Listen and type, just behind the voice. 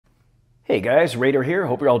Hey guys, Raider here.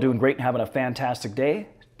 Hope you're all doing great and having a fantastic day.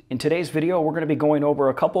 In today's video, we're going to be going over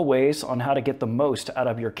a couple ways on how to get the most out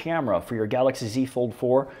of your camera for your Galaxy Z Fold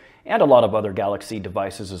 4 and a lot of other Galaxy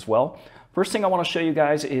devices as well. First thing I want to show you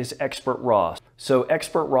guys is Expert RAW. So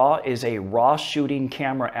Expert RAW is a RAW shooting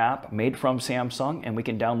camera app made from Samsung, and we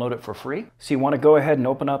can download it for free. So you want to go ahead and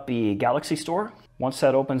open up the Galaxy Store. Once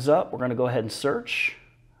that opens up, we're going to go ahead and search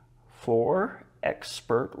for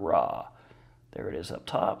Expert RAW. There it is up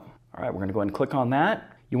top. All right, we're going to go ahead and click on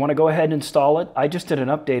that. You want to go ahead and install it. I just did an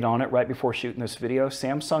update on it right before shooting this video.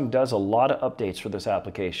 Samsung does a lot of updates for this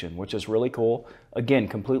application, which is really cool. Again,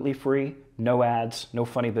 completely free, no ads, no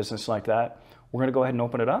funny business like that. We're going to go ahead and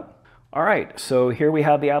open it up. All right, so here we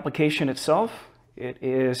have the application itself. It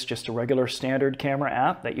is just a regular standard camera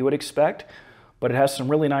app that you would expect, but it has some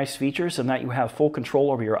really nice features in that you have full control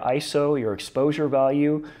over your ISO, your exposure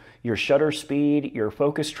value, your shutter speed, your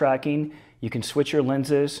focus tracking. You can switch your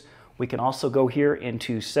lenses. We can also go here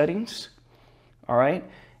into settings, all right?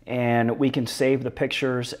 And we can save the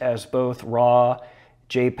pictures as both RAW,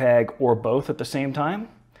 JPEG, or both at the same time.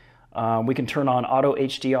 We can turn on auto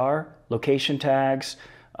HDR, location tags,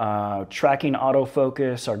 tracking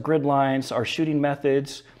autofocus, our grid lines, our shooting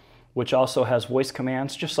methods, which also has voice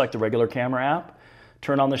commands, just like the regular camera app.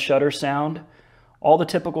 Turn on the shutter sound, all the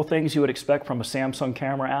typical things you would expect from a Samsung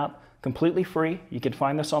camera app, completely free. You can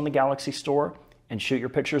find this on the Galaxy Store and shoot your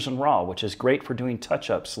pictures in RAW, which is great for doing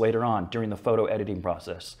touch-ups later on during the photo editing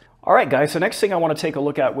process. All right, guys, the next thing I want to take a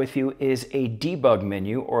look at with you is a debug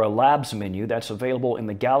menu or a labs menu that's available in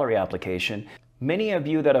the Gallery application. Many of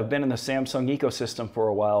you that have been in the Samsung ecosystem for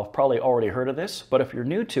a while have probably already heard of this, but if you're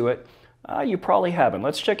new to it, you probably haven't.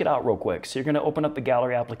 Let's check it out real quick. So you're going to open up the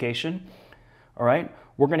Gallery application. All right,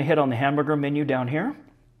 we're going to hit on the hamburger menu down here,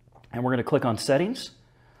 and we're going to click on Settings.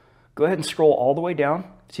 Go ahead and scroll all the way down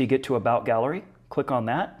till you get to About Gallery. Click on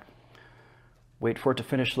that. Wait for it to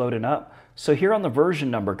finish loading up. So here on the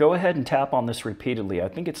version number, go ahead and tap on this repeatedly. I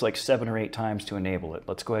think it's like 7 or 8 times to enable it.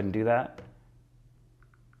 Let's go ahead and do that.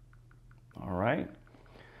 All right.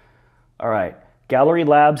 All right. Gallery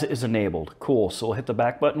Labs is enabled. Cool. So we'll hit the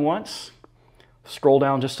back button once. Scroll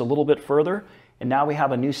down just a little bit further. And now we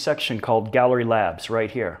have a new section called Gallery Labs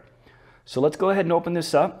right here. So let's go ahead and open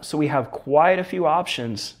this up. So we have quite a few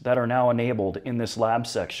options that are now enabled in this lab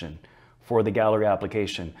section for the Gallery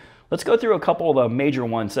application. Let's go through a couple of the major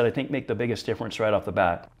ones that I think make the biggest difference right off the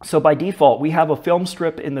bat. So by default, we have a film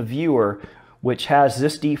strip in the viewer which has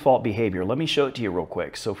this default behavior. Let me show it to you real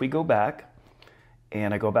quick. So if we go back,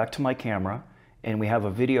 and I go back to my camera, and we have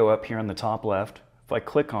a video up here on the top left. If I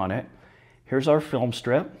click on it, here's our film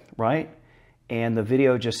strip, right? And the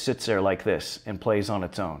video just sits there like this and plays on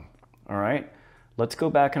its own. All right, let's go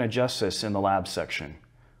back and adjust this in the lab section.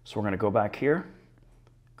 So we're going to go back here,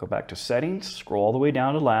 go back to settings, scroll all the way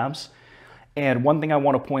down to labs. And one thing I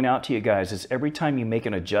want to point out to you guys is every time you make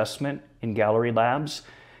an adjustment in Gallery Labs,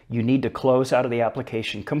 you need to close out of the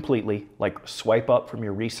application completely, like swipe up from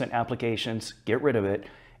your recent applications, get rid of it,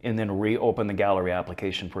 and then reopen the Gallery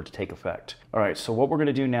application for it to take effect. All right, so what we're going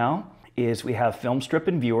to do now is we have film strip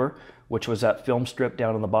in viewer, which was that film strip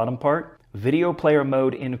down in the bottom part. Video player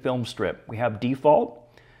mode in film strip. We have default,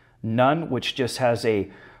 none, which just has a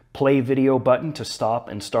play video button to stop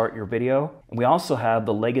and start your video. And we also have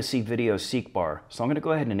the legacy video seek bar. So I'm going to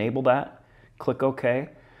go ahead and enable that. Click OK.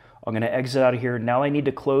 I'm going to exit out of here. Now I need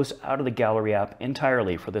to close out of the Gallery app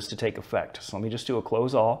entirely for this to take effect. So let me just do a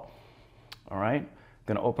close all. All right. I'm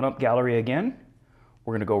going to open up Gallery again.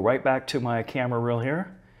 We're going to go right back to my camera reel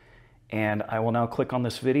here. And I will now click on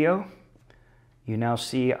this video. You now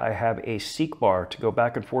see I have a seek bar to go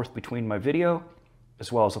back and forth between my video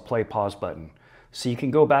as well as a play pause button. So you can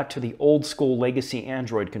go back to the old school legacy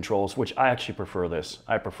Android controls, which I actually prefer this.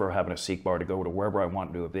 I prefer having a seek bar to go to wherever I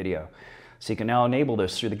want to do a video. So you can now enable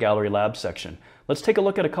this through the Gallery Labs section. Let's take a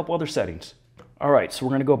look at a couple other settings. All right, so we're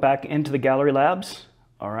going to go back into the Gallery Labs.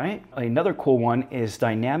 All right, another cool one is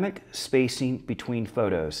dynamic spacing between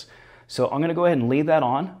photos. So I'm going to go ahead and leave that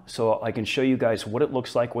on so I can show you guys what it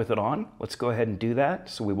looks like with it on. Let's go ahead and do that.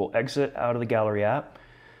 So we will exit out of the Gallery app,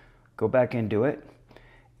 go back into it.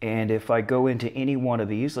 And if I go into any one of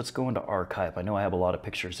these, let's go into archive. I know I have a lot of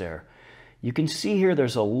pictures there. You can see here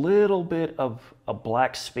there's a little bit of a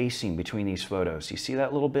black spacing between these photos. You see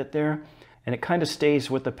that little bit there? And it kind of stays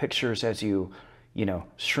with the pictures as you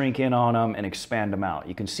shrink in on them and expand them out.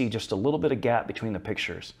 You can see just a little bit of gap between the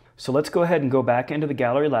pictures. So let's go ahead and go back into the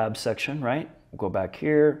Gallery Labs section, right? We'll go back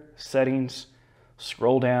here, settings,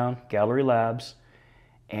 scroll down, Gallery Labs,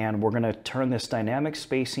 and we're going to turn this dynamic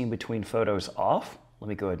spacing between photos off. Let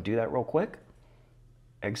me go ahead and do that real quick.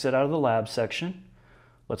 Exit out of the Labs section.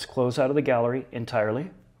 Let's close out of the gallery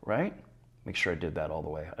entirely, right? Make sure I did that all the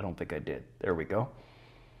way. I don't think I did. There we go.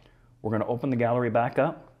 We're going to open the gallery back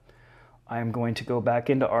up. I am going to go back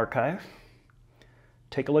into Archive.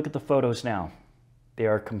 Take a look at the photos now. They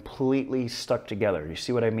are completely stuck together. You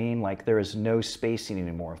see what I mean? Like there is no spacing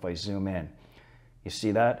anymore if I zoom in. You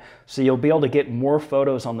see that? So you'll be able to get more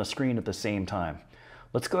photos on the screen at the same time.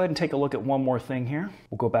 Let's go ahead and take a look at one more thing here.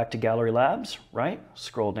 We'll go back to Gallery Labs, right?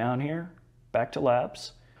 Scroll down here, back to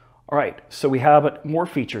Labs. All right, so we have more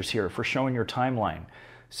features here for showing your timeline.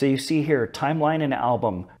 So you see here, timeline and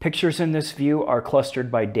album. Pictures in this view are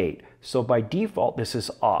clustered by date. So by default, this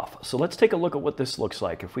is off. So let's take a look at what this looks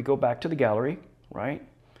like. If we go back to the gallery, right?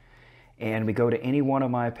 And we go to any one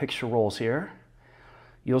of my picture rolls here,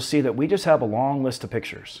 you'll see that we just have a long list of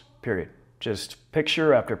pictures, period. Just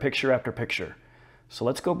picture after picture after picture. So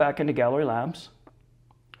let's go back into Gallery Labs.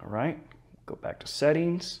 All right, go back to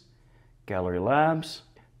Settings, Gallery Labs.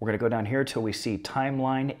 We're gonna go down here till we see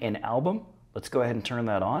Timeline and Album. Let's go ahead and turn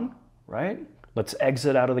that on, right? Let's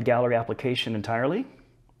exit out of the gallery application entirely,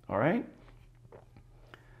 all right?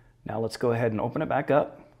 Now let's go ahead and open it back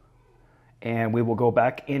up and we will go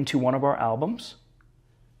back into one of our albums.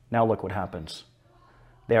 Now look what happens.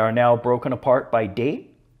 They are now broken apart by date.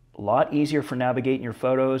 A lot easier for navigating your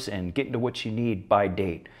photos and getting to what you need by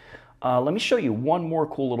date. Let me show you one more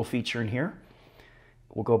cool little feature in here.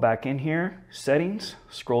 We'll go back in here, Settings,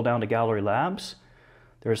 scroll down to Gallery Labs.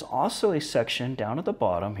 There's also a section down at the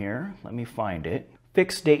bottom here. Let me find it.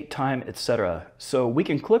 Fixed date, time, etc. So we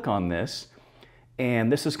can click on this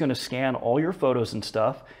and this is going to scan all your photos and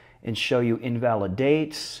stuff and show you invalid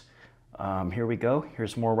dates. Here we go.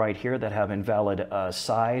 Here's more right here that have invalid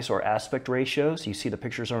size or aspect ratios. You see the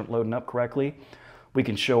pictures aren't loading up correctly. We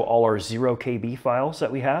can show all our 0 KB files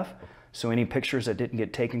that we have. So any pictures that didn't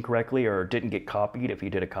get taken correctly or didn't get copied if you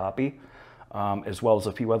did a copy, as well as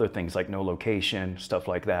a few other things like no location, stuff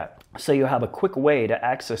like that. So you have a quick way to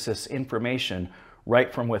access this information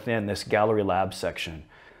right from within this Gallery Labs section.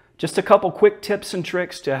 Just a couple quick tips and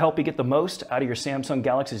tricks to help you get the most out of your Samsung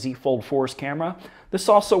Galaxy Z Fold4's camera. This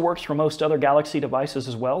also works for most other Galaxy devices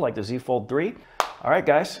as well, like the Z Fold 3. All right,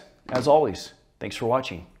 guys, as always, thanks for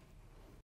watching.